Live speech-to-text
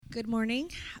Good morning.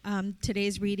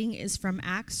 Today's reading is from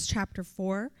Acts chapter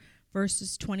 4,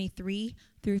 verses 23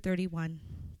 through 31.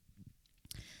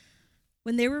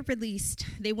 When they were released,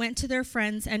 they went to their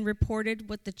friends and reported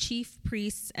what the chief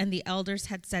priests and the elders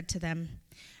had said to them.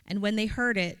 And when they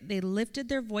heard it, they lifted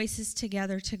their voices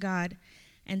together to God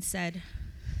and said,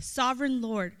 "Sovereign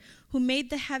Lord, who made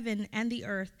the heaven and the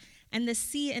earth and the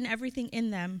sea and everything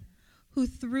in them, who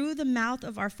through the mouth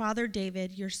of our father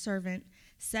David, your servant,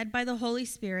 said by the Holy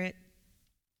Spirit,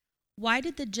 why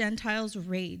did the Gentiles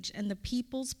rage and the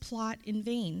peoples plot in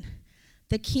vain?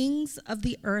 The kings of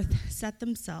the earth set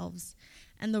themselves,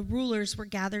 and the rulers were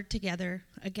gathered together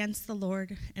against the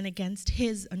Lord and against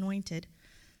his anointed.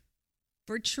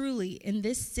 For truly in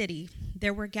this city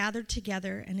there were gathered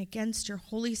together and against your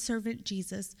holy servant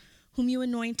Jesus, whom you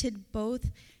anointed, both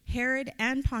Herod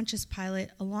and Pontius Pilate,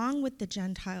 along with the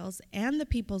Gentiles and the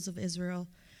peoples of Israel,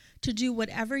 to do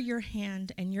whatever your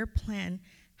hand and your plan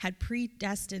had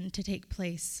predestined to take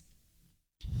place.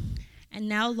 And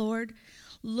now, Lord,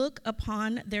 look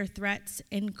upon their threats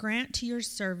and grant to your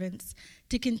servants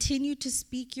to continue to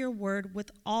speak your word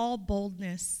with all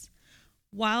boldness,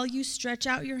 while you stretch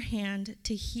out your hand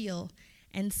to heal,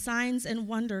 and signs and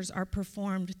wonders are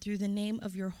performed through the name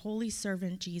of your holy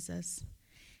servant Jesus."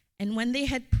 And when they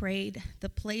had prayed, the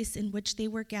place in which they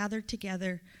were gathered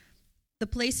together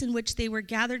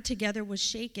was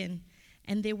shaken,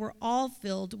 and they were all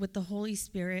filled with the Holy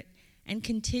Spirit and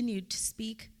continued to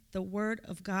speak the word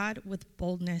of God with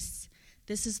boldness.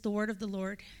 This is the word of the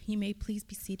Lord. You may please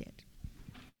be seated.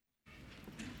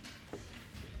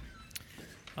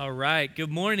 All right,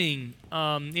 good morning.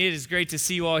 It is great to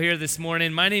see you all here this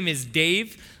morning. My name is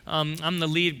Dave. I'm the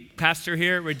lead pastor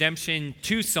here at Redemption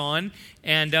Tucson.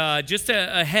 And just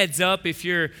a heads up, if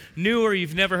you're new or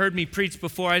you've never heard me preach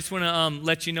before, I just want to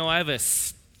let you know I have a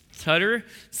stutter,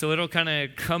 so it'll kind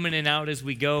of come in and out as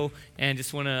we go. And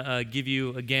just want to give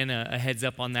you, again, a heads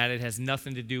up on that. It has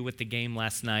nothing to do with the game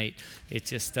last night. It's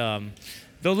just, though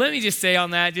let me just say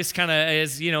on that, just kind of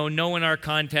as, knowing our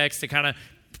context to kind of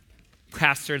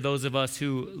pastor those of us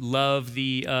who love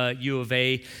the U of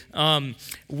A. I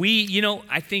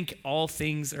think all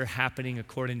things are happening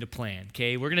according to plan,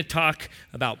 okay? We're going to talk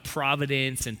about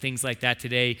providence and things like that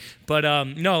today. But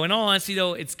no, in all honesty,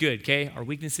 though, it's good, okay? Our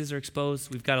weaknesses are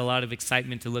exposed. We've got a lot of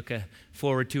excitement to look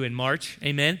forward to in March.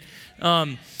 Amen?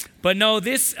 But no,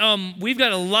 we've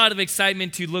got a lot of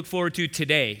excitement to look forward to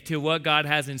today, to what God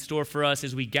has in store for us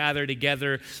as we gather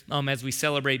together, as we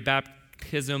celebrate baptisms,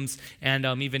 and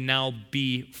even now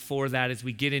before that as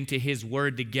we get into his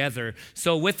word together.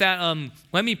 So with that,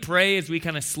 let me pray as we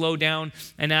kind of slow down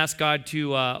and ask God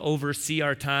to oversee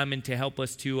our time and to help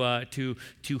us to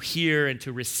hear and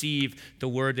to receive the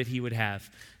word that he would have.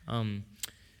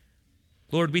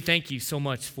 Lord, we thank you so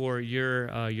much for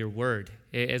your word.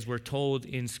 As we're told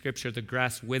in Scripture, the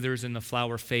grass withers and the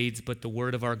flower fades, but the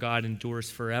word of our God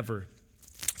endures forever.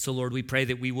 So, Lord, we pray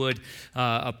that we would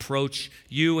approach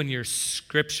you and your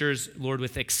scriptures, Lord,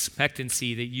 with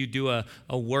expectancy, that you do a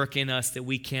work in us that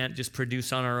we can't just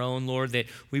produce on our own, Lord, that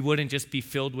we wouldn't just be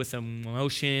filled with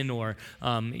emotion or,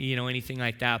 anything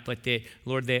like that, but that,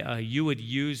 Lord, that you would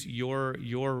use your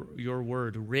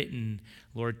word written,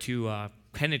 Lord, to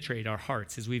penetrate our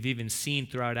hearts, as we've even seen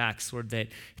throughout Acts, Lord, that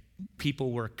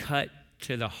people were cut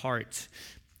to the heart.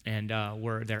 And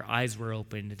their eyes were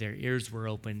opened, their ears were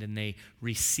opened, and they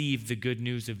received the good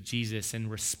news of Jesus and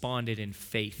responded in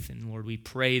faith. And Lord, we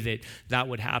pray that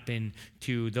would happen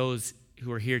to those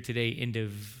who are here today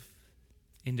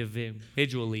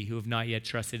individually who have not yet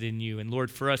trusted in you. And Lord,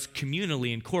 for us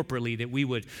communally and corporately, that we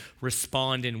would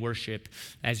respond in worship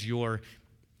as your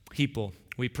people.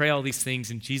 We pray all these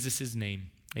things in Jesus' name.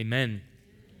 Amen.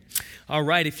 All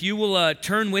right, if you will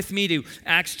turn with me to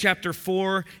Acts chapter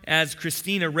 4, as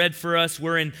Christina read for us,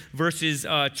 we're in verses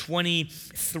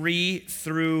 23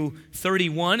 through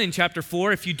 31 in chapter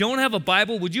 4. If you don't have a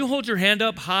Bible, would you hold your hand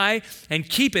up high and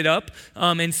keep it up,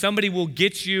 and somebody will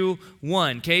get you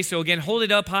one, okay? So again, hold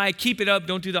it up high, keep it up,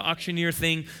 don't do the auctioneer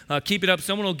thing, keep it up,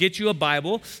 someone will get you a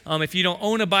Bible. If you don't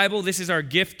own a Bible, this is our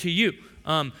gift to you.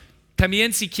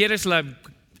 También si quieres la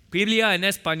Biblia en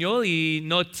español y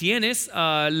no tienes,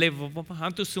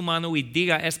 levanta su mano y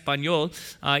diga español.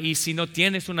 Y si no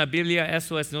tienes una Biblia,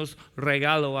 eso es nos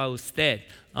regalo a usted.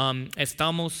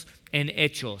 Estamos en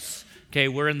Hechos. Okay,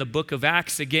 we're in the book of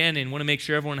Acts again and want to make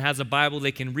sure everyone has a Bible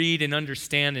they can read and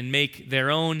understand and make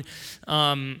their own.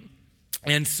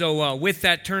 And so with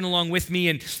that, turn along with me.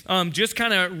 And just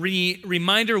kind of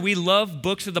reminder, we love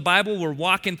books of the Bible. We're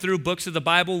walking through books of the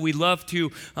Bible. We love to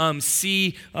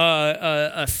see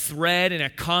a thread and a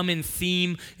common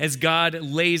theme as God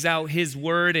lays out his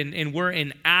word. And we're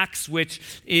in Acts, which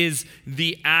is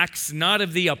the Acts, not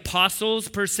of the apostles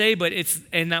per se, but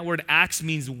and that word Acts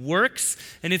means works.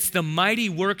 And it's the mighty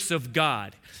works of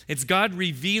God. It's God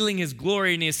revealing his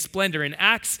glory and his splendor. And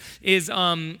Acts is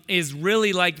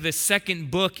really like the second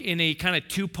book in a kind of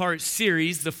two-part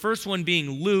series. The first one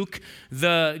being Luke,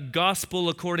 the gospel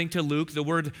according to Luke. The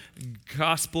word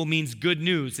gospel means good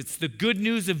news. It's the good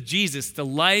news of Jesus, the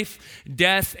life,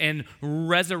 death, and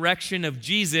resurrection of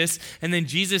Jesus. And then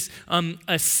Jesus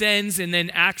ascends, and then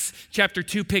Acts chapter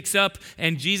 2 picks up,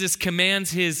 and Jesus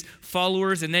commands his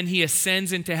followers, and then he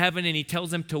ascends into heaven, and he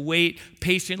tells them to wait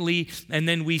patiently. And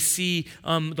then we see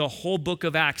the whole book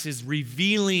of Acts is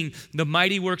revealing the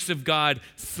mighty works of God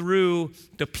through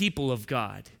the people of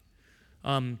God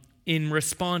in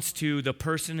response to the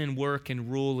person and work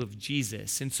and rule of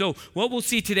Jesus. And so what we'll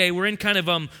see today, we're in kind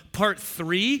of part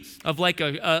 3 of like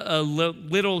a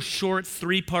little short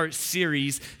 3-part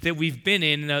series that we've been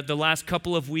in the last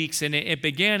couple of weeks. And it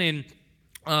began in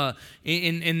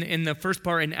the first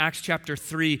part in Acts chapter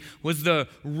 3 was the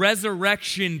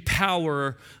resurrection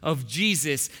power of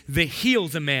Jesus that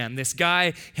heals a man. This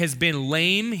guy has been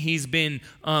lame. He's been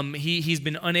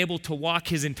unable to walk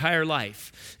his entire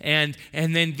life. And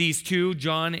then these two,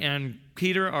 John and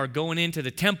Peter, are going into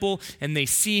the temple, and they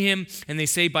see him, and they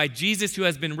say, by Jesus who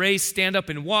has been raised, stand up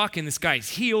and walk. And this guy's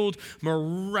healed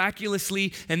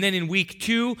miraculously. And then in week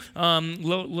 2,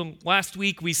 last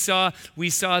week, we saw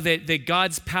that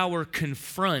God's power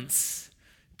confronts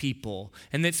people,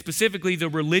 and that specifically the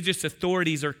religious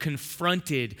authorities are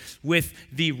confronted with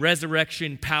the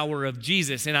resurrection power of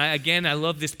Jesus. And I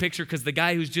love this picture because the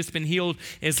guy who's just been healed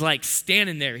is like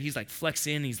standing there. He's like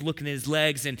flexing, he's looking at his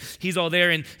legs, and he's all there.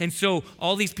 And so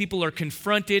all these people are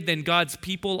confronted, then God's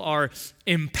people are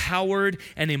empowered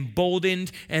and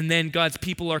emboldened, and then God's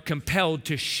people are compelled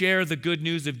to share the good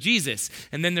news of Jesus,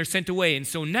 and then they're sent away. And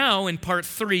so now in part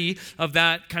 3 of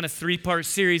that kind of 3-part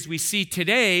series, we see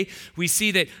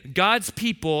that God's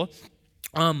people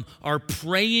are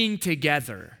praying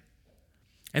together,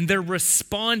 and they're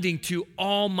responding to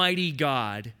Almighty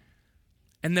God,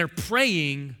 and they're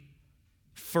praying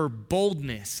for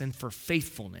boldness and for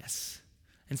faithfulness.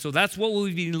 And so that's what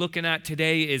we'll be looking at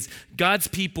today, is God's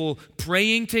people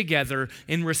praying together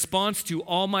in response to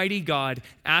Almighty God,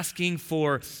 asking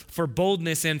for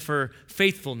boldness and for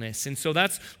faithfulness. And so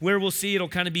that's where we'll see it'll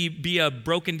kind of be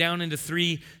broken down into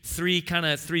three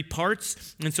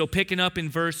parts. And so picking up in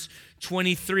verse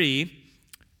 23,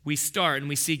 we start and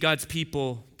we see God's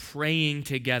people praying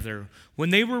together. When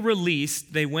they were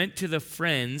released, they went to their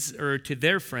friends,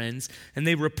 and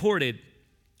they reported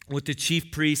what the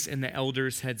chief priests and the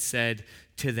elders had said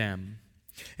to them.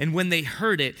 And when they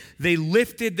heard it, they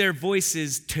lifted their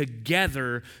voices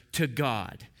together to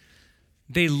God.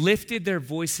 They lifted their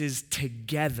voices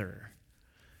together.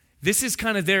 This is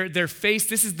kind of their face.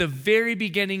 This is the very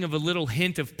beginning of a little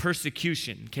hint of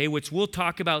persecution, okay, which we'll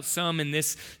talk about some in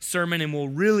this sermon, and we'll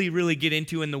really, really get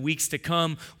into in the weeks to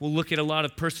come. We'll look at a lot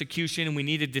of persecution, and we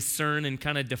need to discern and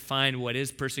kind of define what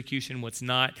is persecution, what's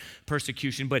not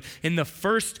persecution. But in the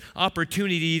first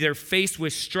opportunity, they're faced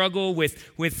with struggle, with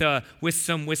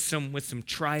some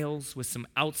trials, with some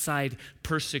outside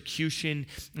persecution.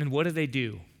 And what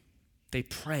do? They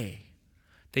pray.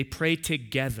 They pray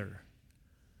together.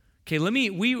 Okay,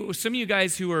 some of you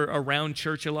guys who are around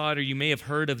church a lot, or you may have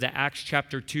heard of the Acts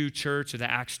chapter 2 church or the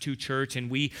Acts 2 church,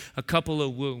 and a couple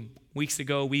of weeks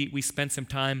ago, we spent some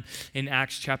time in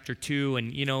Acts chapter 2,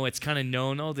 and it's kind of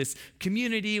known, this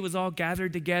community was all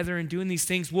gathered together and doing these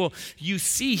things. Well, you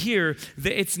see here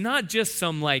that it's not just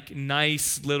some like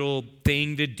nice little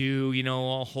thing to do,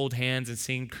 all hold hands and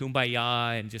sing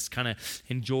Kumbaya and just kind of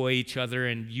enjoy each other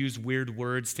and use weird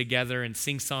words together and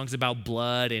sing songs about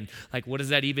blood and like, what does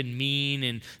that even mean?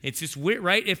 And it's just weird,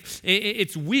 right? If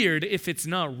it's weird if it's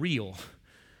not real,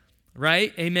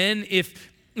 right? Amen? If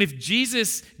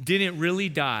Jesus didn't really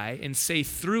die and say,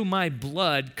 through my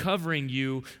blood covering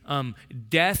you,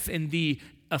 death and the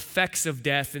effects of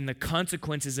death and the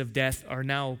consequences of death are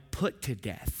now put to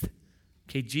death.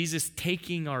 Okay, Jesus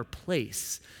taking our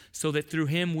place so that through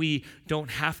him we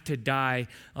don't have to die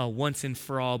once and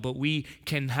for all, but we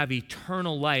can have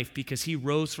eternal life because he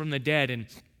rose from the dead.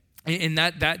 And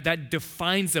that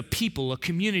defines a people, a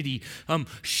community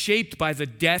shaped by the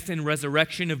death and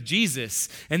resurrection of Jesus.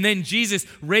 And then Jesus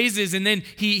raises, and then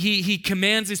he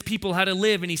commands his people how to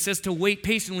live, and he says to wait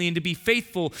patiently and to be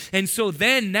faithful. And so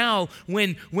then now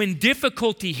when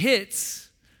difficulty hits,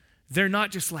 they're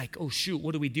not just like, oh, shoot,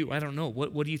 what do we do? I don't know.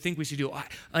 What do you think we should do?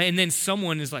 And then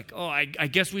someone is like, oh, I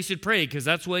guess we should pray because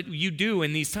that's what you do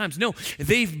in these times. No,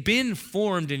 they've been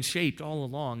formed and shaped all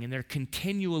along, and they're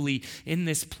continually in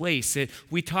this place.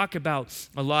 We talk about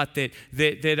a lot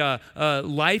that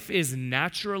life is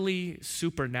naturally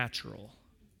supernatural.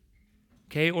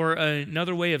 Okay, or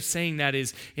another way of saying that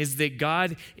is that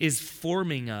God is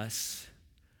forming us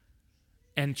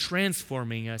and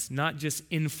transforming us, not just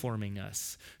informing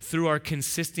us, through our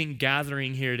consistent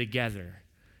gathering here together.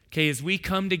 Okay, as we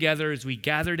come together, as we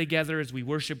gather together, as we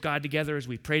worship God together, as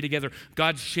we pray together,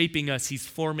 God's shaping us, he's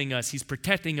forming us, he's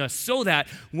protecting us, so that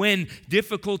when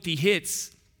difficulty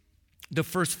hits, the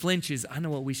first flinch is, I know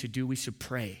what we should do, we should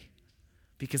pray.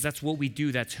 Because that's what we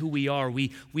do, that's who we are. We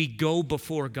go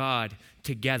before God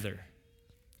together.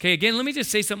 Okay, again, let me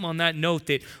just say something on that note,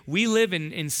 that we live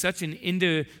in such an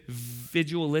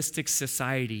individualistic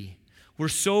society. We're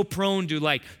so prone to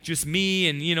like just me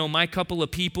and, my couple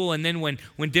of people. And then when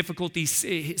difficulty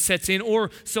sets in, or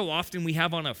so often we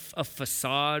have on a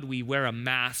facade, we wear a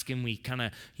mask and we kind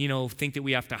of, think that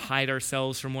we have to hide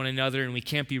ourselves from one another and we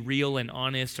can't be real and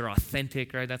honest or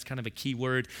authentic, right? That's kind of a key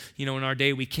word, in our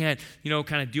day. We can't,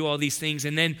 kind of do all these things.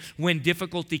 And then when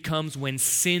difficulty comes, when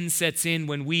sin sets in,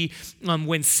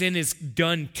 when sin is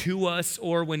done to us,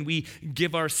 or when we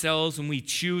give ourselves, when we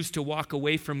choose to walk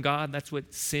away from God, that's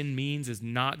what sin means. Is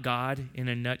not God in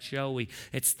a nutshell.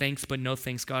 It's thanks but no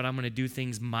thanks, God. I'm going to do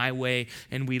things my way,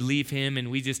 and we leave him and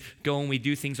we just go and we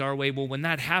do things our way. Well, when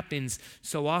that happens,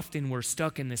 so often we're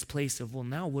stuck in this place of, well,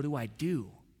 now what do I do?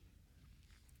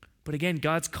 But again,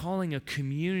 God's calling a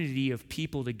community of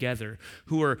people together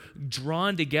who are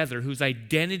drawn together, whose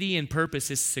identity and purpose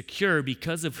is secure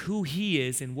because of who he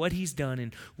is and what he's done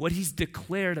and what he's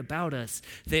declared about us,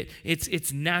 that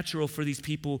it's natural for these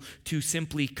people to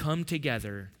simply come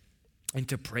together and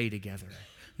to pray together.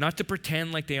 Not to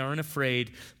pretend like they aren't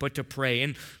afraid, but to pray.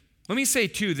 And let me say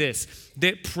too this,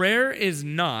 that prayer is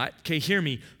not, okay, hear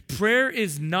me, prayer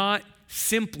is not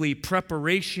simply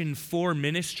preparation for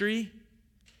ministry,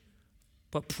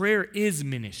 but prayer is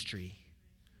ministry.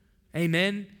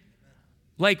 Amen?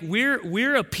 Like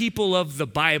we're a people of the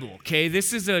Bible, okay?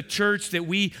 This is a church that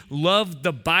we love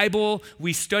the Bible.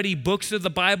 We study books of the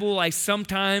Bible. I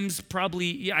sometimes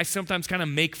kind of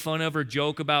make fun of or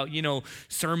joke about,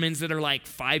 sermons that are like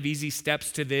 5 easy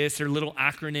steps to this, or little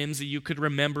acronyms that you could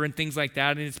remember and things like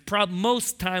that. And it's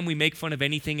most time we make fun of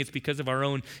anything, it's because of our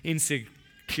own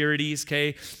insecurities,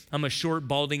 okay? I'm a short,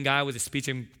 balding guy with a speech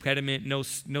impediment. No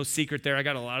secret there. I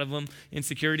got a lot of them,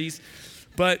 insecurities.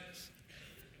 But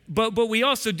we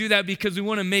also do that because we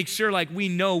want to make sure, like, we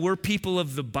know we're people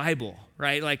of the Bible,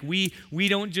 right? Like we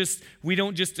don't just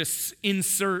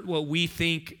insert what we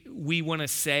think we want to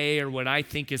say or what I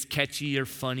think is catchy or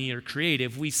funny or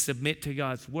creative. We submit to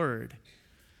God's word.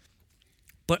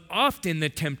 But often the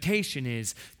temptation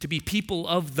is to be people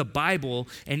of the Bible,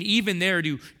 and even there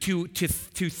to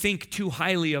think too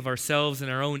highly of ourselves and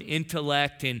our own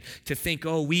intellect, and to think,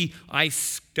 I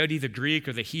study the Greek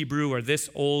or the Hebrew or this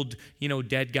old,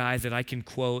 dead guy that I can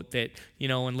quote that,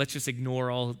 and let's just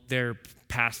ignore all their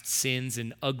past sins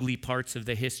and ugly parts of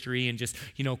the history and just,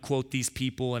 quote these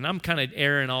people. And I'm kind of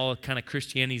airing all kind of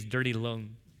Christianity's dirty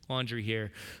laundry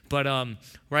here. But,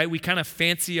 right, we kind of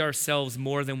fancy ourselves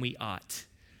more than we ought.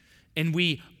 And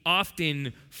we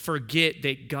often forget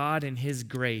that God and his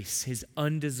grace, his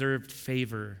undeserved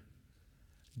favor,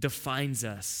 defines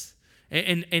us.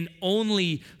 And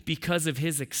only because of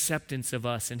his acceptance of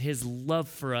us and his love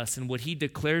for us and what he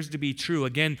declares to be true.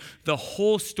 Again, the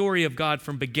whole story of God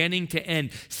from beginning to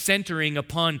end, centering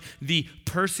upon the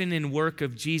person and work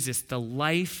of Jesus, the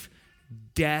life,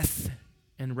 death,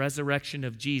 and resurrection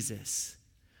of Jesus.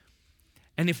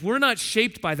 And if we're not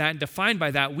shaped by that and defined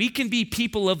by that, we can be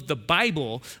people of the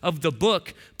Bible, of the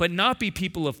book, but not be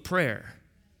people of prayer.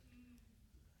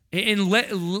 And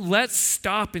let's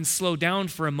stop and slow down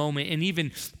for a moment and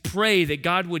even pray that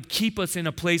God would keep us in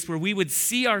a place where we would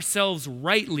see ourselves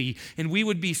rightly, and we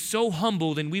would be so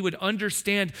humbled, and we would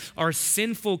understand our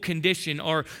sinful condition,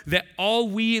 or that all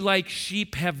we like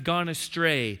sheep have gone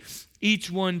astray, each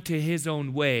one to his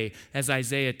own way, as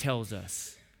Isaiah tells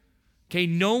us. Okay,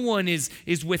 no one is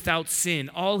without sin.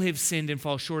 All have sinned and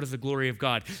fall short of the glory of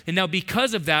God. And now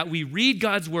because of that, we read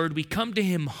God's word, we come to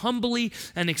him humbly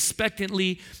and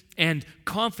expectantly and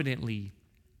confidently.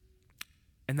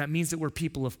 And that means that we're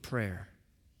people of prayer.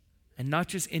 And not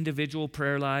just individual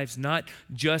prayer lives, not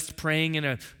just praying in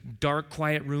a dark,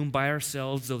 quiet room by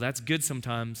ourselves, though that's good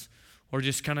sometimes, or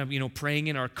just kind of, praying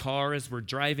in our car as we're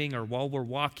driving or while we're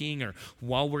walking or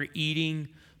while we're eating,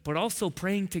 but also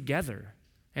praying together.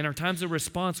 And our times of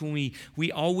response when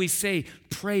we always say,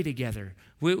 pray together.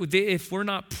 If we're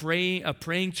not a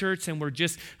praying church and we're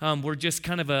just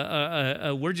kind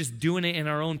of we're just doing it in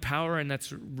our own power, and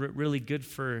that's really good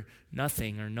for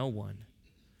nothing or no one.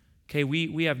 Okay,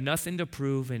 we have nothing to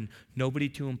prove and nobody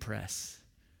to impress.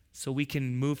 So we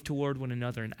can move toward one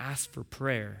another and ask for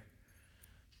prayer,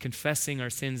 confessing our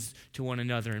sins to one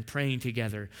another and praying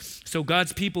together. So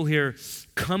God's people here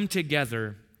come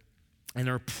together and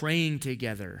are praying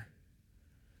together.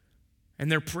 And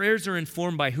their prayers are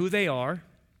informed by who they are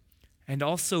and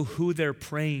also who they're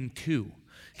praying to.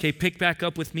 Okay, pick back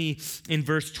up with me in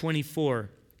verse 24.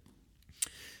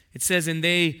 It says, and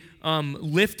they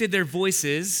lifted their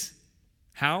voices.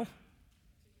 How?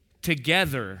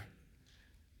 Together.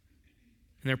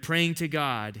 And they're praying to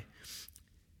God.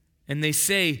 And they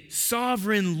say,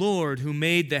 Sovereign Lord, who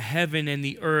made the heaven and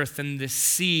the earth and the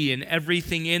sea and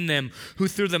everything in them, who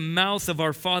through the mouth of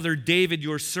our father David,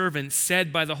 your servant,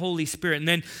 said by the Holy Spirit. And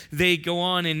then they go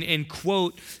on and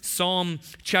quote Psalm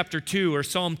chapter 2 or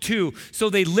Psalm 2.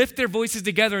 So they lift their voices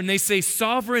together and they say,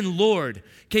 Sovereign Lord.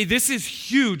 Okay, this is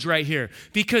huge right here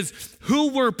because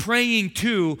who we're praying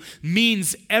to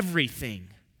means everything.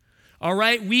 All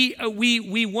right, we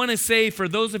want to say, for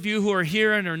those of you who are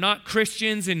here and are not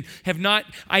Christians and have not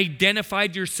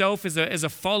identified yourself as a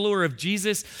follower of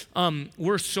Jesus,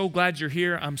 we're so glad you're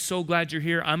here. I'm so glad you're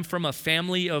here. I'm from a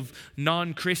family of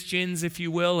non-Christians, if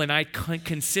you will, and I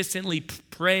consistently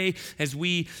pray as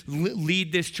we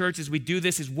lead this church, as we do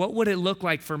this, is what would it look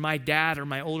like for my dad or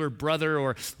my older brother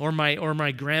or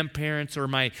my grandparents or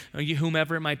my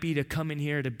whomever it might be to come in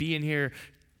here, to be in here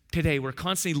today. We're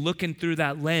constantly looking through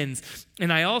that lens.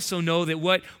 And I also know that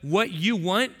what you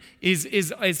want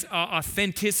is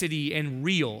authenticity and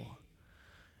real.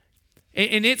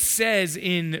 And it says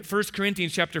in 1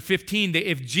 Corinthians chapter 15 that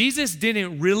if Jesus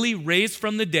didn't really raise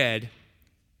from the dead,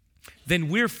 then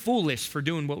we're foolish for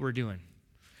doing what we're doing.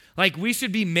 Like, we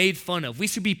should be made fun of. We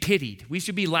should be pitied. We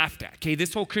should be laughed at. Okay,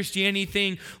 this whole Christianity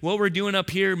thing, what we're doing up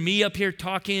here, me up here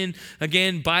talking,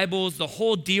 again, Bibles, the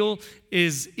whole deal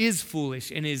is foolish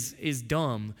and is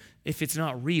dumb if it's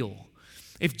not real.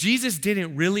 If Jesus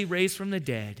didn't really raise from the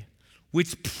dead,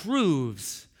 which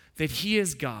proves that he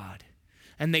is God,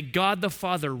 and that God the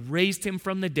Father raised him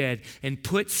from the dead and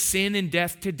put sin and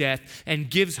death to death and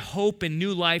gives hope and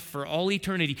new life for all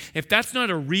eternity, if that's not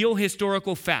a real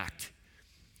historical fact,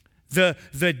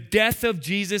 the death of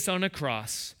Jesus on a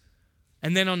cross,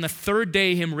 and then on the third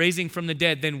day him raising from the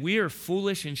dead, then we are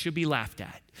foolish and should be laughed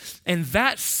at. And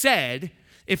that said,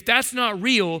 if that's not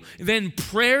real, then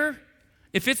prayer,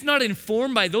 if it's not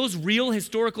informed by those real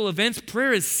historical events,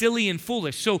 prayer is silly and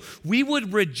foolish. So I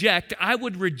would reject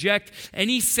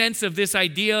any sense of this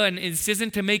idea, and this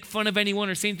isn't to make fun of anyone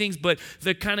or saying things, but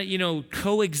the kind of,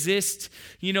 coexist,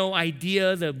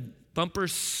 idea, the bumper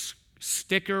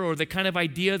sticker, or the kind of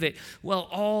idea that,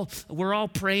 we're all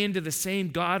praying to the same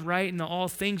God, right? And all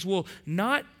things. Well,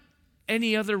 not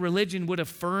any other religion would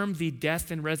affirm the death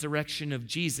and resurrection of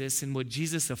Jesus and what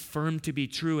Jesus affirmed to be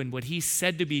true and what he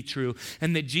said to be true.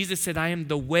 And that Jesus said, I am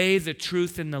the way, the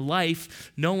truth, and the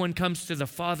life. No one comes to the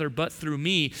Father but through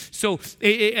me. So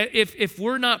if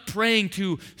we're not praying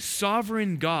to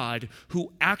sovereign God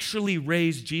who actually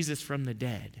raised Jesus from the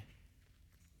dead,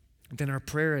 then our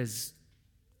prayer is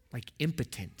like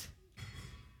impotent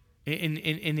and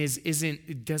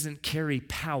it doesn't carry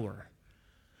power.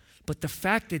 But the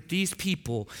fact that these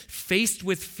people, faced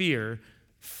with fear,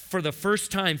 for the first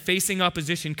time facing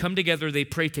opposition, come together, they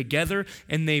pray together,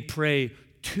 and they pray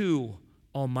to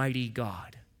Almighty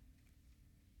God.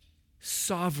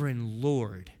 Sovereign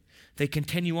Lord. They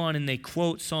continue on and they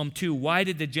quote Psalm 2. Why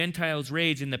did the Gentiles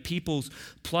rage and the peoples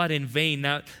plot in vain?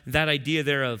 Now, that idea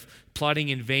there of plotting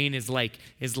in vain is like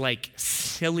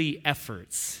silly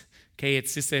efforts. Okay,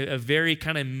 it's just a very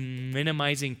kind of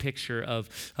minimizing picture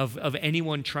of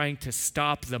anyone trying to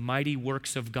stop the mighty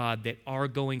works of God that are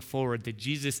going forward, that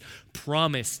Jesus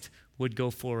promised would go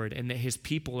forward, and that his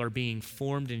people are being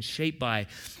formed and shaped by.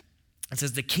 It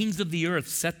says, the kings of the earth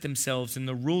set themselves, and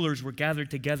the rulers were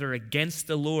gathered together against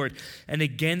the Lord and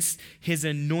against his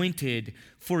anointed.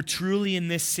 For truly in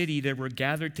this city there were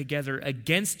gathered together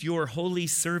against your holy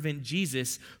servant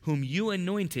Jesus, whom you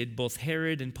anointed, both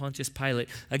Herod and Pontius Pilate.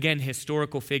 Again,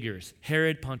 historical figures.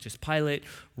 Herod, Pontius Pilate,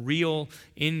 real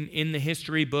in the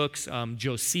history books.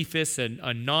 Josephus,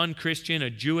 a non-Christian,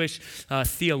 a Jewish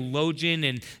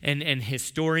theologian and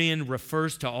historian,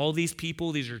 refers to all these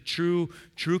people. These are true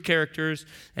characters.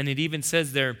 And it even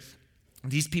says there,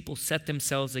 these people set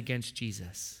themselves against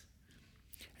Jesus.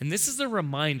 And this is a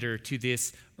reminder to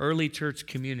this early church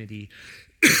community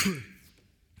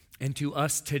and to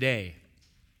us today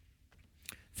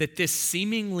that this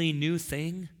seemingly new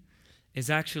thing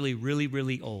is actually really,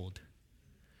 really old.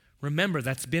 Remember,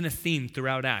 that's been a theme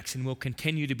throughout Acts and will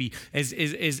continue to be. As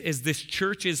this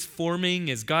church is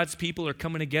forming, as God's people are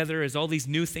coming together, as all these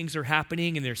new things are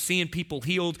happening and they're seeing people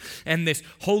healed, and this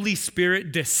Holy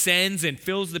Spirit descends and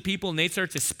fills the people, and they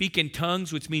start to speak in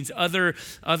tongues, which means other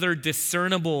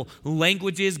discernible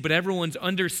languages, but everyone's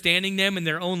understanding them in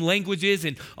their own languages,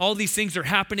 and all these things are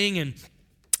happening, and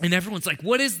everyone's like,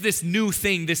 what is this new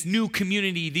thing, this new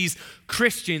community, these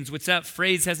Christians, which that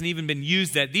phrase hasn't even been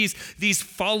used at, these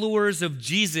followers of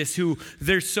Jesus who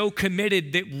they're so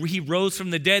committed that he rose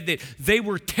from the dead that they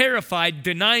were terrified,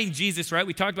 denying Jesus, right?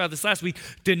 We talked about this last week,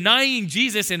 denying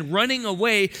Jesus and running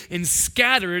away and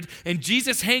scattered, and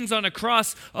Jesus hangs on a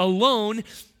cross alone.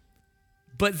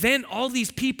 But then all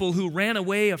these people who ran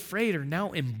away afraid are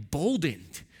now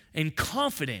emboldened and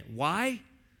confident. Why?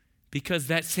 Because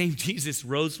that same Jesus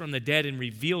rose from the dead and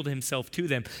revealed himself to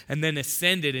them and then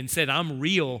ascended and said, I'm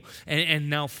real, and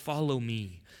now follow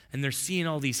me. And they're seeing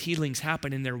all these healings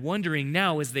happen, and they're wondering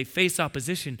now as they face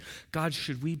opposition, God,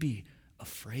 should we be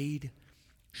afraid?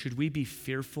 Should we be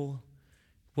fearful?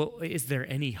 Well, is there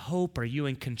any hope? Are you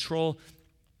in control?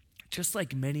 Just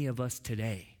like many of us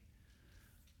today.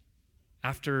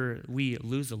 After we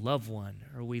lose a loved one,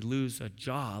 or we lose a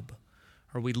job,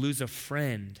 or we lose a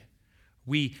friend,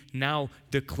 we now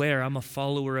declare, I'm a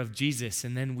follower of Jesus,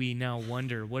 and then we now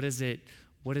wonder, what does it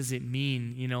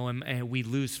mean? And we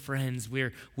lose friends,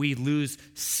 we lose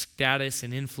status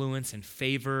and influence and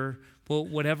favor, well,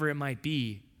 whatever it might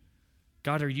be.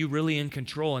 God, are you really in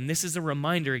control? And this is a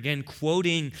reminder, again,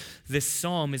 quoting this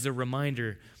psalm is a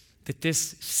reminder that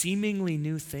this seemingly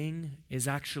new thing is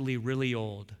actually really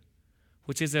old,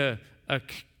 which is a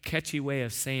catchy way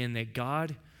of saying that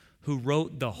God, who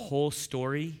wrote the whole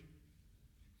story,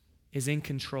 is in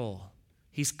control.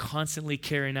 He's constantly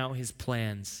carrying out his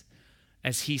plans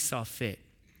as he saw fit.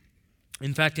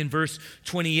 In fact, in verse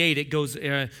 28, it goes.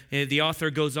 The author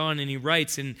goes on and he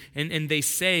writes, and they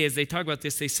say, as they talk about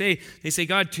this, they say,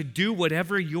 God, to do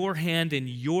whatever your hand and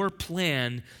your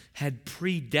plan had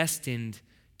predestined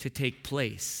to take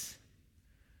place.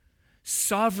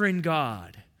 Sovereign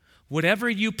God, whatever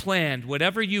you planned,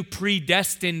 whatever you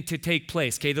predestined to take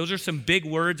place. Okay, those are some big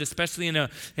words, especially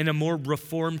in a more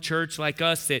reformed church like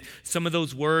us, that some of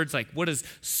those words, like what does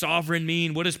sovereign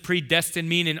mean? What does predestined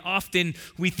mean? And often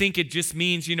we think it just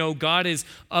means, God is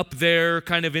up there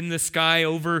kind of in the sky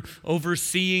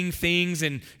overseeing things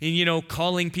and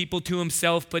calling people to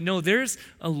himself. But no, there's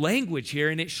a language here,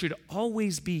 and it should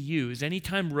always be used.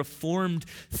 Anytime reformed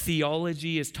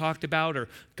theology is talked about, or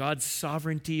God's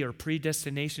sovereignty or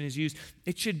predestination is used,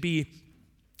 it should be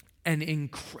an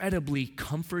incredibly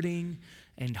comforting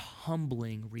and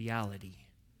humbling reality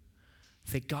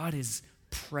that God is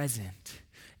present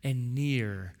and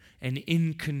near and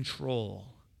in control.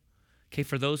 Okay,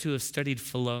 for those who have studied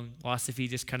philosophy,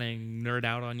 just kind of nerd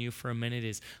out on you for a minute,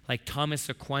 is like Thomas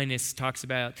Aquinas talks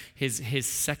about his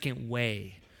second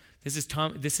way. This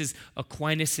is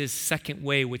Aquinas' second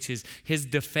way, which is his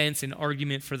defense and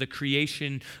argument for the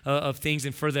creation of things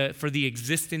and for the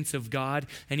existence of God.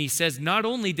 And he says not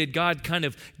only did God kind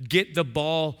of get the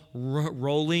ball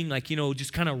rolling, like,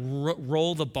 just kind of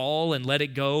roll the ball and let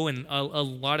it go, and a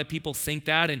lot of people think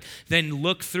that, and then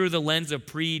look through the lens of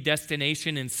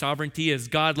predestination and sovereignty as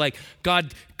God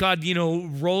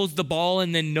rolls the ball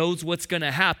and then knows what's going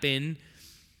to happen.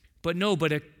 But no,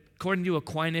 according to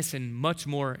Aquinas, and much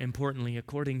more importantly,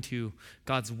 according to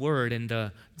God's word, and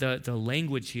the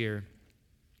language here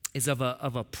is of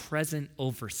a present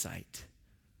oversight,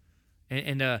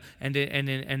 and a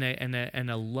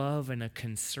love and a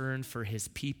concern for his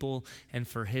people and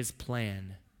for his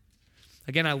plan.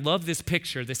 Again, I love this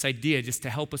picture, this idea, just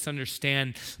to help us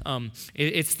understand.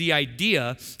 It's the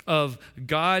idea of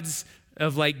God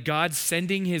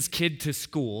sending his kid to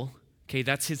school. Okay,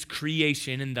 that's his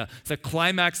creation, and the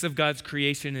climax of God's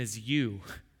creation is you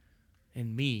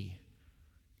and me,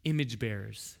 image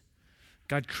bearers.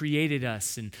 God created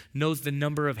us and knows the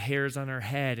number of hairs on our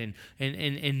head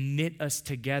and knit us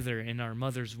together in our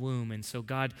mother's womb. And so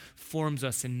God forms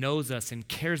us and knows us and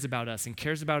cares about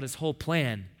his whole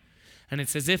plan. And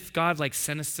it's as if God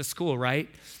sent us to school, right?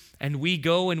 And we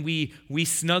go and we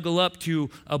snuggle up to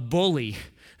a bully,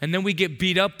 and then we get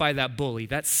beat up by that bully.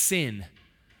 That's sin.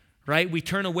 Right? We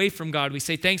turn away from God. We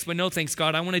say, thanks, but no thanks,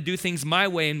 God. I want to do things my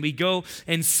way. And we go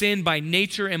and sin by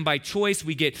nature and by choice.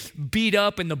 We get beat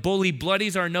up and the bully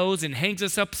bloodies our nose and hangs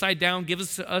us upside down,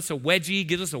 gives us a wedgie,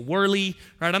 gives us a whirly.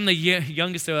 Right? I'm the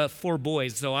youngest of 4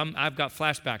 boys, so I've got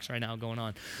flashbacks right now going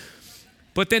on.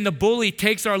 But then the bully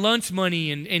takes our lunch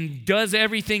money and does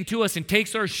everything to us and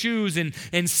takes our shoes and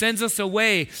sends us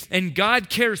away. And God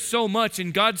cares so much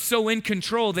and God's so in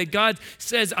control that God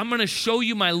says, I'm going to show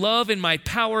you my love and my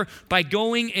power by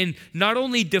going and not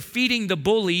only defeating the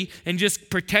bully and just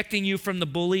protecting you from the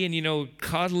bully and,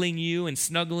 coddling you and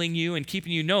snuggling you and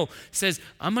keeping you. No, says,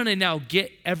 I'm going to now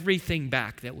get everything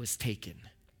back that was taken.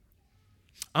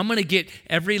 I'm going to get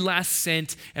every last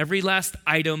cent, every last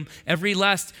item, every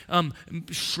last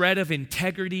shred of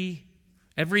integrity,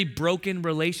 every broken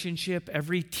relationship,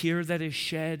 every tear that is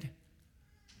shed.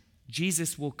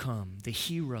 Jesus will come, the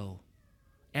hero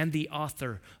and the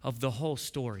author of the whole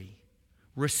story,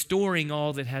 restoring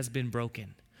all that has been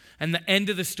broken. And the end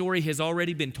of the story has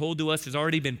already been told to us, has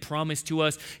already been promised to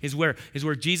us, is where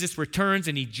Jesus returns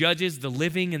and he judges the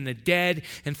living and the dead.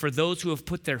 And for those who have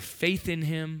put their faith in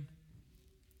him,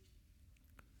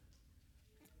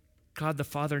 God the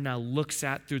Father now looks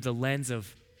at through the lens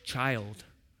of child,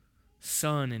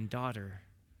 son and daughter,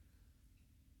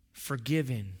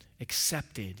 forgiven,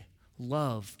 accepted,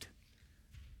 loved.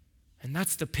 And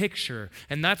that's the picture.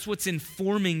 And that's what's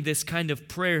informing this kind of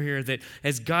prayer here, that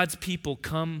as God's people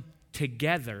come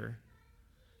together,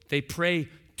 they pray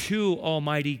to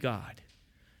Almighty God.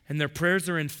 And their prayers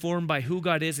are informed by who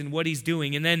God is and what he's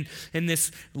doing. And then in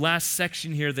this last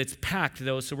section here that's packed,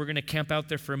 though, so we're going to camp out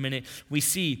there for a minute, we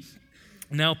see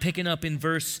now picking up in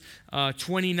verse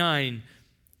 29,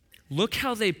 look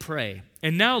how they pray.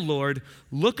 And now, Lord,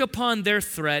 look upon their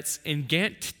threats and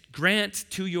grant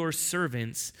to your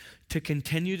servants to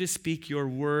continue to speak your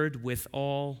word with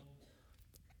all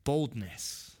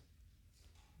boldness.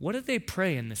 What do they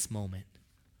pray in this moment?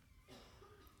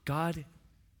 God,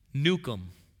 nuke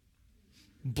them,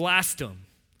 blast them,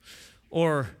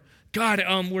 or God,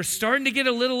 we're starting to get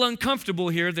a little uncomfortable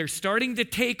here. They're starting to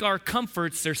take our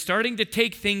comforts. They're starting to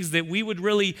take things that we would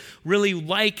really, really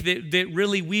like, that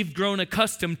really we've grown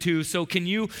accustomed to. So can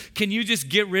you just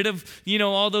get rid of,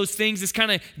 all those things? Just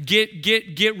kind of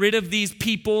get rid of these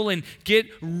people and get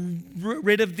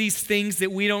rid of these things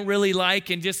that we don't really like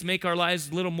and just make our lives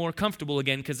a little more comfortable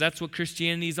again, because that's what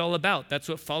Christianity is all about. That's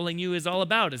what following you is all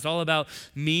about. It's all about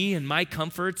me and my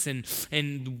comforts and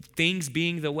things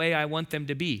being the way I want them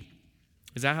to be.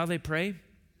 Is that how they pray?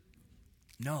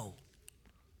 No.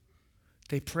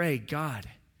 They pray, God,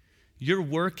 your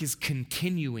work is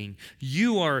continuing.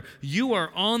 You are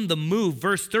on the move.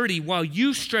 Verse 30, while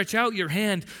you stretch out your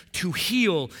hand to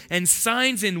heal, and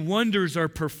signs and wonders are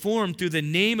performed through the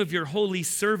name of your holy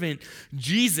servant,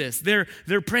 Jesus. They're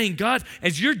praying, God,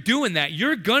 as you're doing that,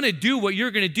 you're going to do what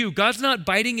you're going to do. God's not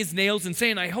biting his nails and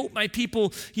saying, I hope my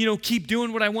people, keep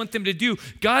doing what I want them to do.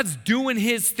 God's doing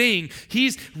his thing.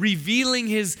 He's revealing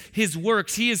his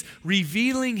works. He is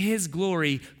revealing his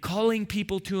glory, calling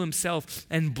people to himself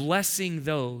and blessing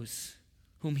those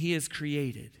whom he has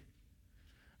created,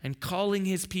 and calling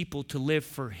his people to live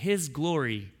for his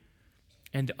glory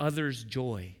and others'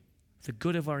 joy, the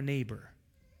good of our neighbor.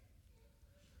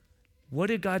 What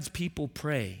do God's people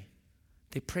pray?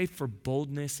 They pray for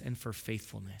boldness and for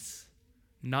faithfulness,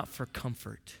 not for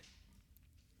comfort.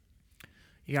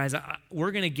 You guys,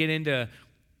 we're going to get into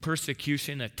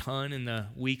persecution a ton in the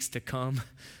weeks to come.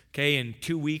 Okay, in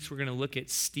 2 weeks, we're going to look at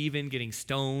Stephen getting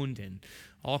stoned and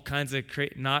all kinds of,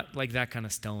 not like that kind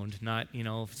of stoned, not,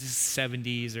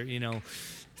 70s or,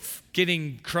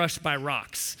 getting crushed by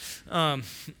rocks. I'm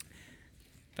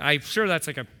sure that's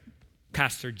like a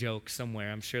pastor joke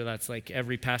somewhere. I'm sure that's like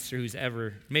every pastor who's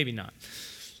ever, maybe not.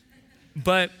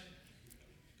 But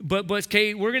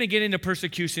okay, we're going to get into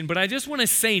persecution, but I just want to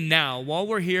say now, while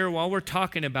we're here, while we're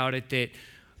talking about it, that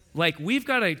we've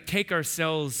got to take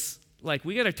ourselves,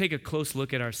 we got to take a close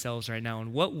look at ourselves right now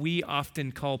and what we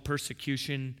often call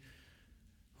persecution.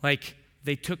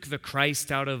 They took the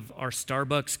Christ out of our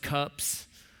Starbucks cups,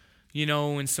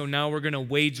 and so now we're going to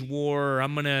wage war. Or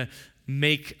I'm going to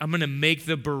make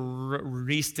the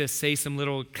barista say some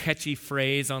little catchy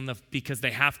phrase because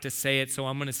they have to say it. So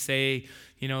I'm going to say,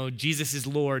 Jesus is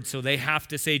Lord. So they have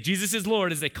to say Jesus is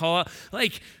Lord as they call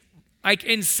it.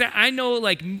 I know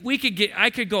like I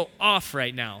could go off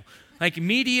right now. Like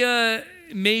media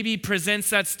maybe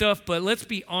presents that stuff, but let's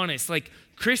be honest, like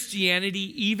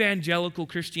Christianity, evangelical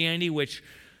Christianity, which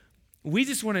we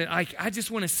just want to, I just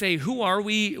want to say, who are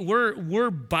we? We're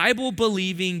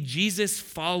Bible-believing,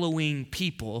 Jesus-following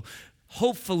people,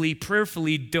 hopefully,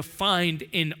 prayerfully defined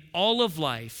in all of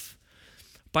life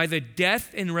by the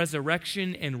death and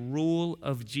resurrection and rule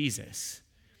of Jesus.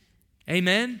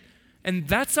 Amen? And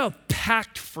that's a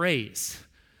packed phrase.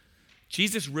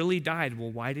 Jesus really died.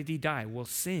 Well, why did he die? Well,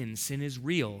 sin is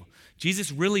real.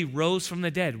 Jesus really rose from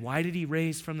the dead. Why did he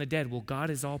rise from the dead? Well, God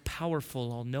is all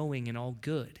powerful, all knowing, and all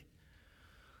good.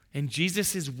 And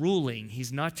Jesus is ruling.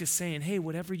 He's not just saying, hey,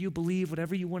 whatever you believe,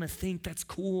 whatever you want to think, that's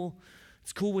cool.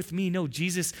 It's cool with me. No,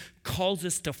 Jesus calls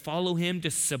us to follow him,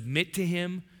 to submit to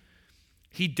him.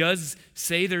 He does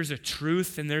say there's a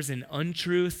truth and there's an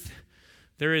untruth.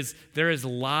 There is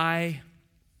lie.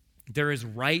 There is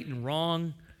right and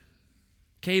wrong.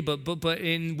 Okay, but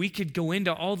and we could go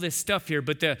into all this stuff here,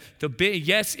 but the big,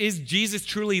 yes, is Jesus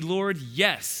truly Lord?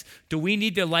 Yes. Do we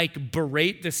need to like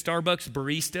berate the Starbucks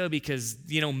barista because,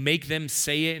 make them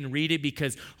say it and read it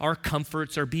because our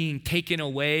comforts are being taken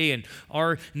away and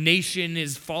our nation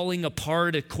is falling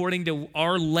apart according to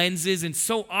our lenses? And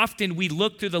so often we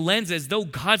look through the lens as though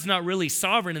God's not really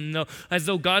sovereign and as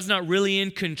though God's not really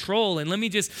in control. And let me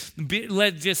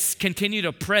just continue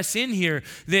to press in here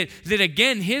that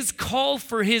again, his call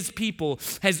for his people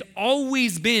has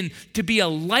always been to be a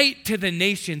light to the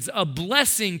nations, a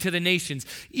blessing to the nations.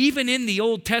 Even in the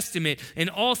Old Testament and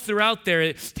all throughout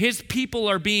there, his people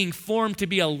are being formed to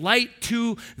be a light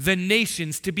to the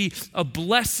nations, to be a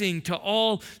blessing to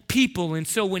all people. And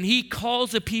so when he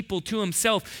calls a people to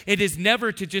himself, it is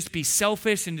never to just be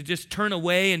selfish and to just turn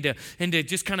away and to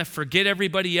just kind of forget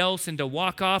everybody else and to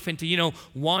walk off and to,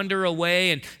 wander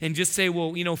away and just say,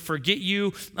 well, forget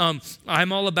you.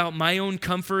 I'm all about my own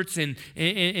comforts and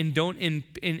don't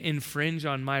infringe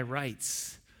on my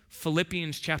rights.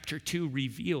 Philippians chapter 2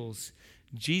 reveals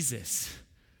Jesus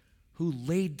who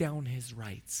laid down his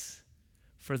rights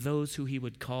for those who he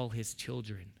would call his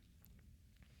children.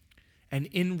 And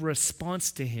in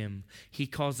response to him, he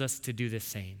calls us to do the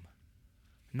same.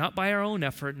 Not by our own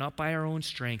effort, not by our own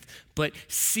strength, but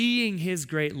seeing his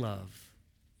great love,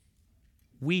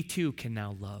 we too can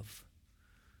now love.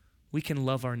 We can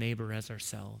love our neighbor as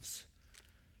ourselves.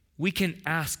 We can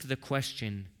ask the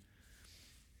question,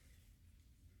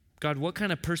 God, what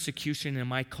kind of persecution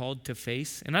am I called to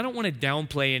face? And I don't want to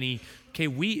downplay any.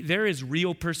 There is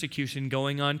real persecution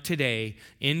going on today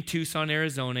in Tucson,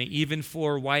 Arizona, even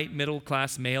for white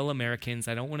middle-class male Americans.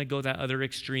 I don't want to go that other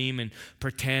extreme and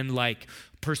pretend like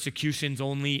persecution's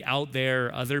only out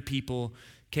there, other people.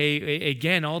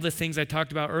 Again, all the things I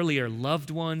talked about earlier, loved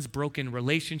ones, broken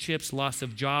relationships, loss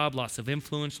of job, loss of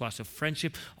influence, loss of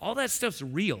friendship, all that stuff's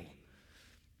real.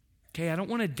 I don't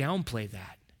want to downplay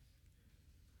that.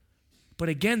 But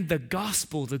again, the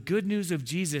gospel, the good news of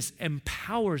Jesus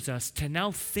empowers us to now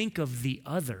think of the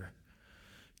other,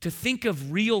 to think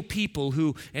of real people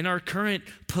who in our current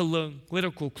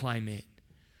political climate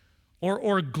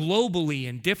or globally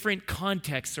in different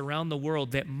contexts around the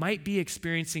world that might be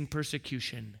experiencing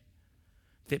persecution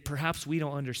that perhaps we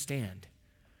don't understand.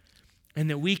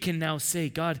 And that we can now say,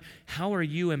 God, how are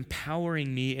you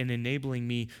empowering me and enabling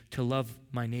me to love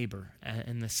my neighbor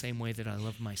in the same way that I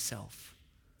love myself?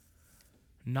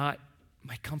 Not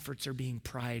my comforts are being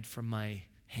pried from my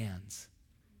hands.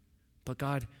 But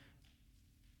God,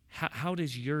 how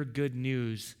does your good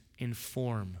news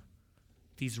inform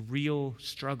these real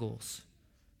struggles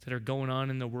that are going on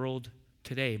in the world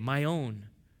today? My own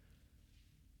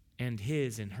and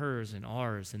his and hers and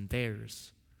ours and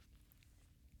theirs.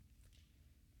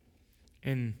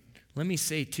 And let me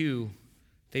say too,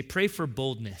 they pray for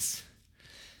boldness.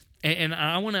 And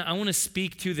I want to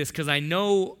speak to this because I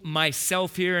know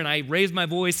myself here and I raise my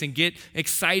voice and get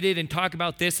excited and talk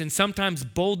about this. And sometimes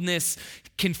boldness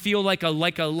can feel like a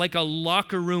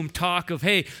locker room talk of,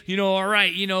 hey, all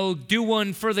right, do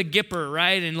one for the Gipper,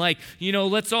 right? And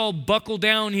let's all buckle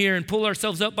down here and pull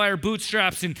ourselves up by our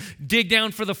bootstraps and dig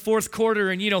down for the fourth quarter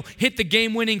and, hit the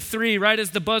game-winning three right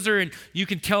as the buzzer. And you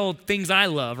can tell things I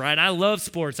love, right? I love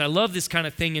sports. I love this kind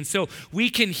of thing. And so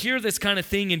we can hear this kind of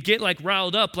thing and get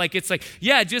riled up. It's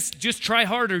yeah, just try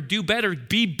harder, do better,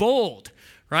 be bold.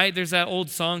 Right? There's that old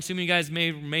song some of you guys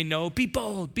may know, be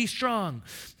bold, be strong.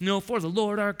 For the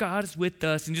Lord our God is with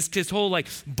us. And just this whole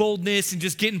boldness and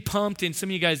just getting pumped. And some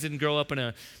of you guys didn't grow up in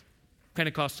a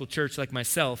Pentecostal church like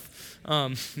myself.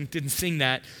 Didn't sing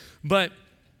that. But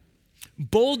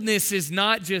boldness is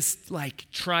not just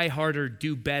try harder,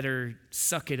 do better,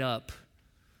 suck it up.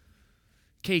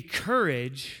 Okay,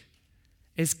 courage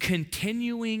is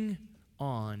continuing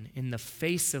on in the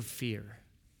face of fear.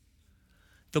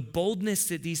 The boldness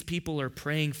that these people are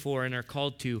praying for and are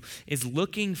called to is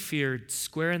looking fear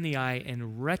square in the eye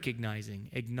and recognizing,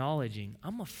 acknowledging,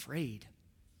 I'm afraid.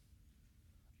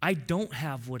 I don't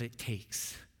have what it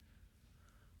takes.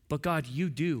 But God, you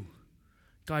do.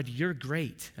 God, you're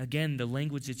great. Again, the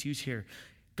language that's used here.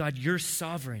 God, you're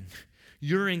sovereign.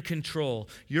 You're in control.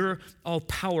 You're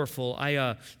all-powerful.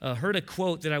 I heard a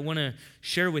quote that I want to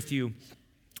share with you,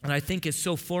 and I think is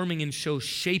so forming and so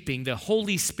shaping the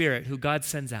Holy Spirit who God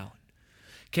sends out.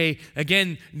 Okay,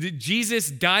 again,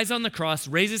 Jesus dies on the cross,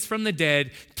 raises from the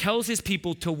dead, tells his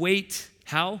people to wait,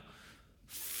 how?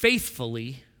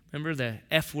 Faithfully. Remember the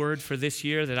F word for this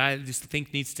year that I just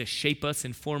think needs to shape us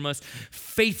and form us?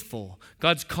 Faithful.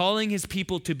 God's calling his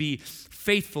people to be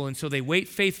faithful, and so they wait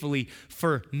faithfully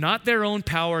for not their own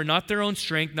power, not their own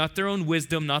strength, not their own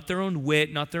wisdom, not their own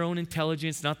wit, not their own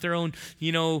intelligence, not their own,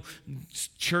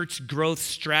 church growth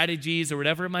strategies or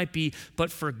whatever it might be,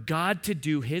 but for God to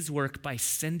do his work by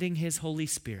sending his Holy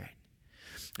Spirit.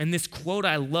 And this quote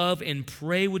I love and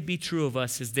pray would be true of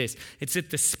us is this. It's that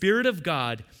the Spirit of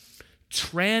God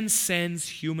transcends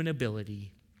human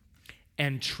ability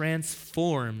and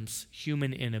transforms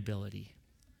human inability.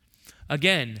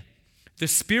 Again, the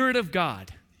Spirit of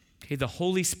God, okay, the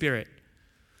Holy Spirit,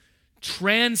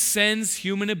 transcends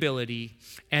human ability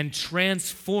and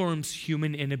transforms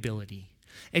human inability.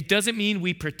 It doesn't mean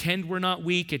we pretend we're not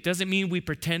weak. It doesn't mean we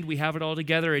pretend we have it all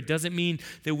together. It doesn't mean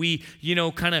that we,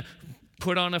 kind of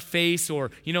put on a face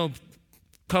or,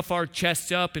 puff our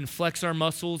chests up and flex our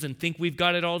muscles and think we've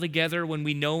got it all together when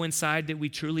we know inside that we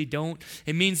truly don't.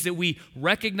 It means that we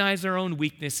recognize our own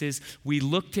weaknesses. We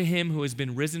look to him who has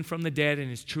been risen from the dead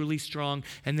and is truly strong.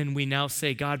 And then we now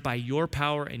say, God, by your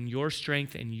power and your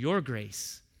strength and your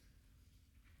grace,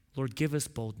 Lord, give us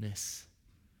boldness.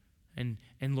 And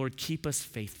Lord, keep us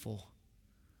faithful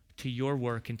to your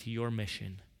work and to your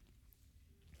mission.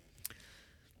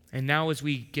 And now as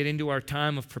we get into our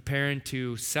time of preparing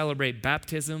to celebrate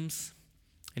baptisms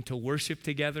and to worship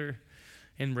together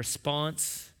in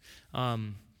response, I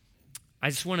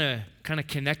just want to kind of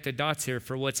connect the dots here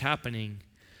for what's happening.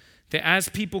 That as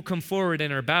people come forward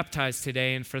and are baptized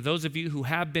today, and for those of you who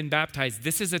have been baptized,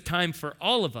 this is a time for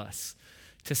all of us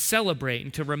to celebrate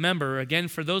and to remember. Again,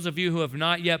 for those of you who have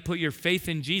not yet put your faith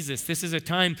in Jesus, this is a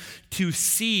time to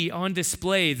see on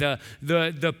display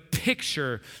the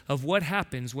picture of what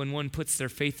happens when one puts their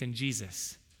faith in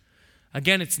Jesus.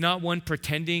 Again, it's not one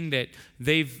pretending that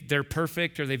they're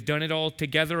perfect or they've done it all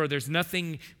together or there's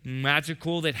nothing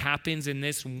magical that happens in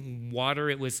this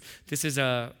water. This is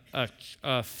a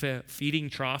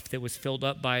feeding trough that was filled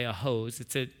up by a hose.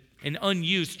 It's an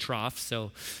unused trough,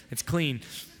 so it's clean,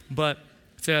 but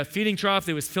it's a feeding trough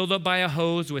that was filled up by a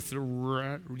hose with,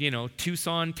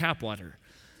 Tucson tap water.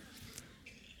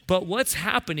 But what's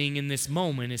happening in this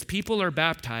moment as people are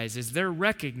baptized is they're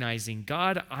recognizing,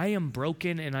 God, I am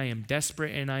broken and I am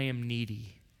desperate and I am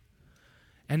needy.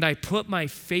 And I put my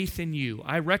faith in you.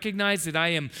 I recognize that I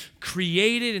am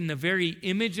created in the very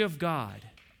image of God.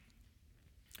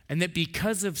 And that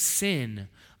because of sin,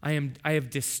 I have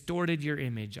distorted your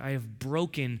image. I have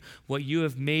broken what you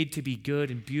have made to be good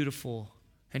and beautiful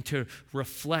and to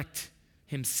reflect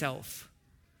himself.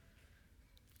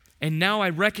 And now I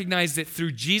recognize that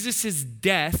through Jesus'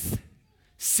 death,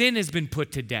 sin has been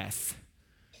put to death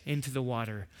into the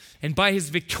water. And by his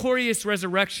victorious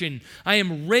resurrection, I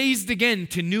am raised again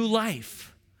to new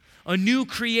life, a new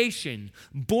creation,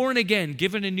 born again,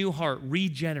 given a new heart,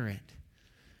 regenerate.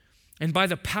 And by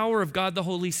the power of God the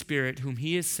Holy Spirit, whom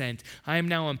he has sent, I am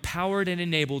now empowered and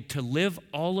enabled to live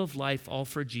all of life, all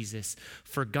for Jesus,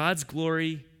 for God's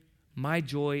glory, my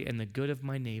joy, and the good of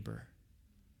my neighbor.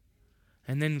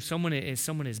 And then someone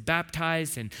is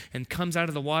baptized and comes out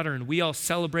of the water, and we all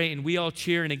celebrate and we all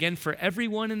cheer. And again, for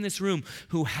everyone in this room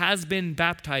who has been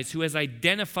baptized, who has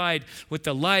identified with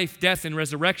the life, death, and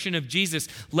resurrection of Jesus,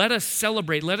 let us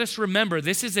celebrate. Let us remember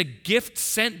this is a gift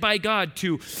sent by God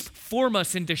to form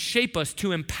us and to shape us,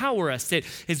 to empower us. That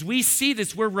as we see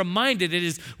this, we're reminded that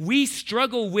as we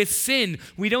struggle with sin,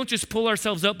 we don't just pull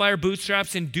ourselves up by our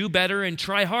bootstraps and do better and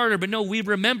try harder, but no, we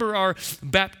remember our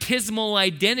baptismal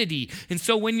identity. And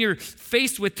so when you're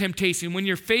faced with temptation, when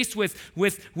you're faced with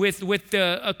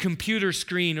a computer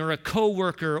screen or a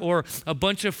coworker or a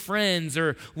bunch of friends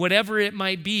or whatever it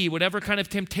might be, whatever kind of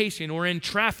temptation, or in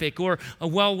traffic, or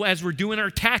as we're doing our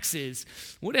taxes,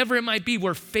 whatever it might be,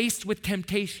 we're faced with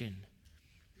temptation.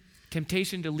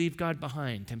 temptation to leave God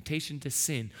behind, temptation to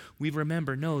sin, we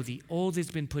remember, no, the old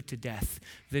has been put to death.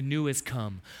 The new has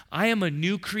come. I am a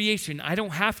new creation. I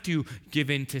don't have to give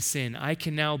in to sin. I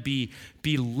can now be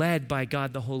led by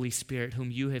God the Holy Spirit,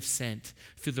 whom you have sent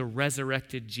through the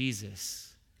resurrected Jesus.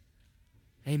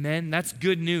 Amen. That's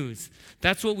good news.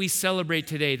 That's what we celebrate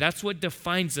today. That's what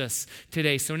defines us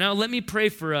today. So now let me pray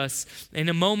for us. In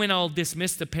a moment, I'll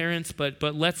dismiss the parents, but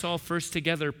let's all first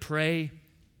together pray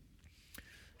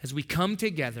as we come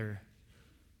together,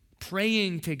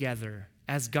 praying together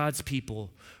as God's people,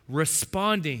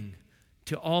 responding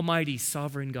to Almighty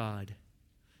Sovereign God,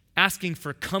 asking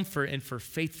for comfort and for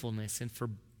faithfulness and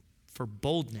for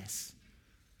boldness,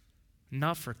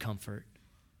 not for comfort,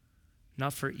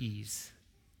 not for ease,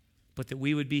 but that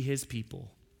we would be his people.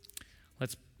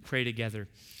 Let's pray together.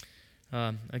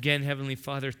 Again, Heavenly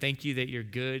Father, thank you that you're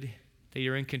good, that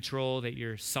you're in control, that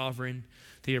you're sovereign,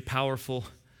 that you're powerful.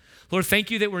 Lord,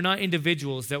 thank you that we're not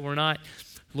individuals, that we're not,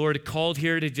 Lord, called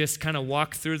here to just kind of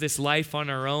walk through this life on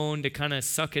our own, to kind of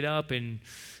suck it up and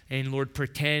Lord,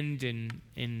 pretend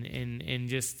and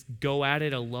just go at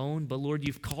it alone. But Lord,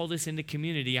 you've called us into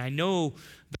community. I know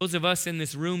those of us in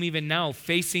this room even now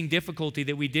facing difficulty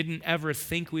that we didn't ever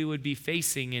think we would be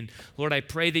facing. And Lord, I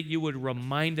pray that you would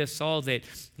remind us all that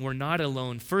we're not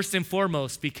alone. First and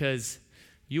foremost, because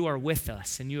you are with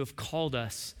us and you have called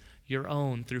us your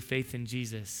own through faith in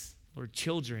Jesus. Lord,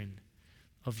 children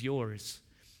of yours.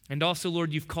 And also,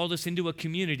 Lord, you've called us into a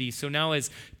community. So now as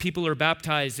people are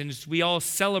baptized and as we all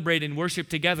celebrate and worship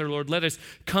together, Lord, let us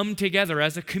come together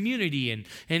as a community.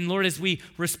 And Lord, as we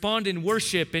respond in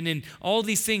worship and in all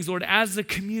these things, Lord, as a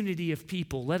community of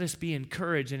people, let us be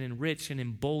encouraged and enriched and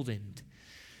emboldened.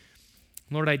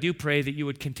 Lord, I do pray that you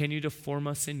would continue to form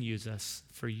us and use us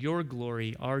for your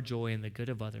glory, our joy, and the good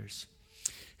of others.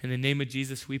 In the name of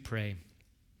Jesus we pray.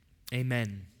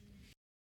 Amen.